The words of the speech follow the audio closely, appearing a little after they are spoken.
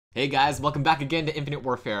Hey guys, welcome back again to Infinite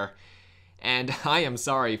Warfare. And I am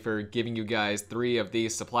sorry for giving you guys 3 of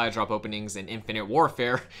these supply drop openings in Infinite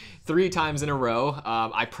Warfare 3 times in a row.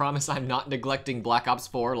 I promise I'm not neglecting Black Ops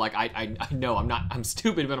 4. Like, I know I'm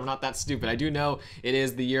stupid, but I'm not that stupid. I do know it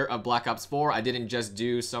is the year of Black Ops 4. I didn't just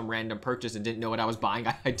do some random purchase and didn't know what I was buying.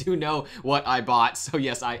 I do know what I bought. So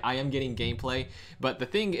yes, I am getting gameplay. But the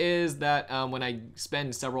thing is that when I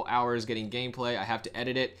spend several hours getting gameplay, I have to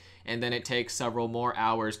edit it. And then it takes several more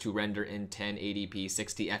hours to render in 1080p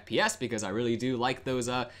 60 FPS because I really do like those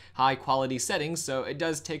high quality settings. So it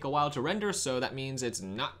does take a while to render, so that means it's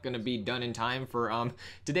not gonna be done in time for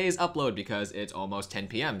today's upload because it's almost 10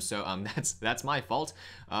 p.m. So that's my fault.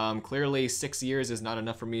 Clearly 6 years is not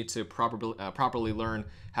enough for me to properly learn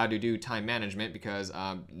how to do time management because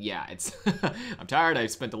yeah, it's I'm tired. I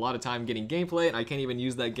spent a lot of time getting gameplay and I can't even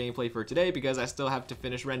use that gameplay for today because I still have to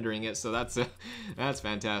finish rendering it. So that's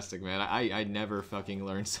fantastic, man. I never fucking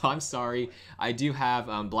learn. So I'm sorry. I do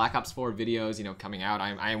have Black Ops 4 videos, you know, coming out.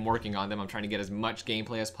 I am working on them. I'm trying to get as much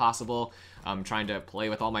gameplay as possible. I'm trying to play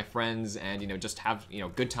with all my friends and, you know, just have, you know,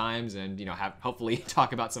 good times and, you know, hopefully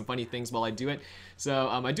talk about some funny things while I do it. So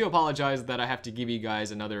I do apologize that I have to give you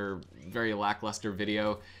guys another very lackluster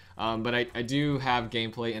video. But I do have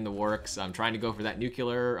gameplay in the works. I'm trying to go for that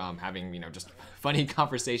nuclear, having, you know, just funny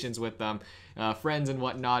conversations with friends and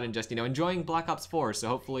whatnot, and just, you know, enjoying Black Ops 4. So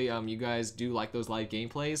hopefully you guys do like those live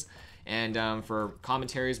gameplays. And for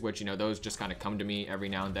commentaries, which, you know, those just kind of come to me every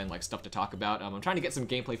now and then, like stuff to talk about. I'm trying to get some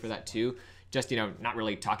gameplay for that too. Just, you know, not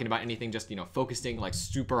really talking about anything, just, you know, focusing like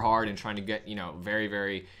super hard and trying to get, you know, very,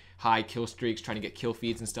 very high kill streaks, trying to get kill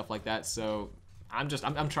feeds and stuff like that. So I'm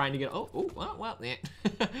trying to get, well, eh.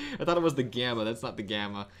 I thought it was the Gamma. That's not the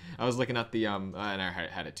Gamma. I was looking at the, and I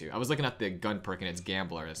had it too. I was looking at the gun perk and it's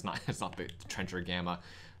Gambler. It's not the Trencher Gamma.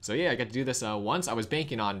 So yeah, I got to do this once. I was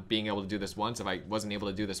banking on being able to do this once. If I wasn't able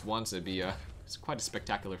to do this once, it'd be it's quite a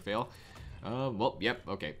spectacular fail. Well, yep,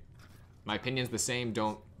 okay. My opinion's the same.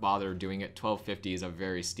 Don't bother doing it. 1250 is a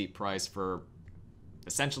very steep price for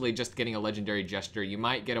essentially just getting a legendary gesture. You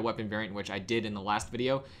might get a weapon variant, which I did in the last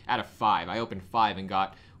video, out of 5. I opened 5 and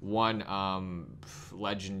got one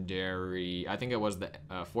legendary, I think it was the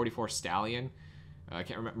 44 Stallion. I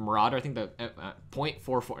can't remember, Marauder, I think the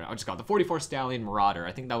 .44, I just got the 44 Stallion Marauder.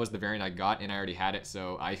 I think that was the variant I got, and I already had it,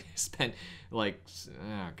 so I spent like,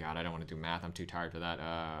 oh god, I don't want to do math, I'm too tired for that.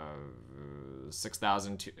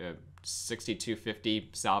 6,250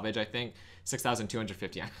 salvage, I think.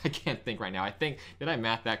 6,250, I can't think right now. I think, did I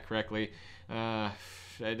math that correctly?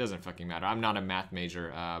 It doesn't fucking matter, I'm not a math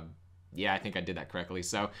major. Yeah, I think I did that correctly.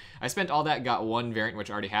 So I spent all that, got one variant, which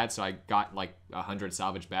I already had, so I got like 100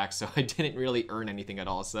 salvage back, so I didn't really earn anything at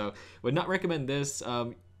all. So would not recommend this.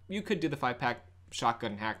 You could do the 5-pack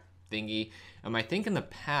shotgun hack thingy. I think in the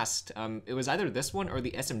past, it was either this one or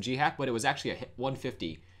the SMG hack, but it was actually a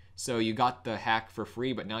 150. So you got the hack for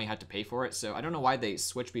free, but now you had to pay for it. So I don't know why they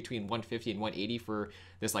switched between 150 and 180 for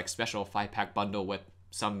this like special 5-pack bundle with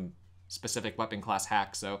some specific weapon class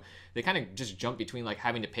hack. So they kind of just jump between like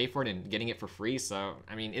having to pay for it and getting it for free. So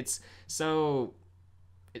I mean,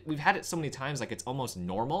 we've had it so many times, like it's almost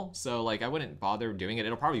normal. So like I wouldn't bother doing it.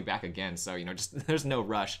 It'll probably be back again. So, you know, just there's no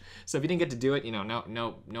rush. So if you didn't get to do it, you know,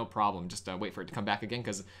 no problem. Just wait for it to come back again,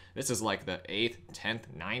 because this is like the 8th, 10th,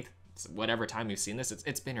 9th, whatever time we've seen this.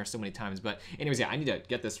 It's been here so many times. But anyways, yeah, I need to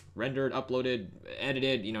get this rendered, uploaded,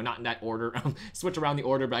 edited, you know, not in that order. Switch around the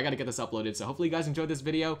order, but I got to get this uploaded. So hopefully you guys enjoyed this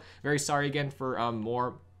video. Very sorry again for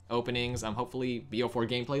more openings. Hopefully BO4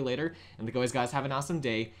 gameplay later. And like always, guys, have an awesome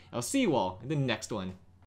day. I'll see you all in the next one.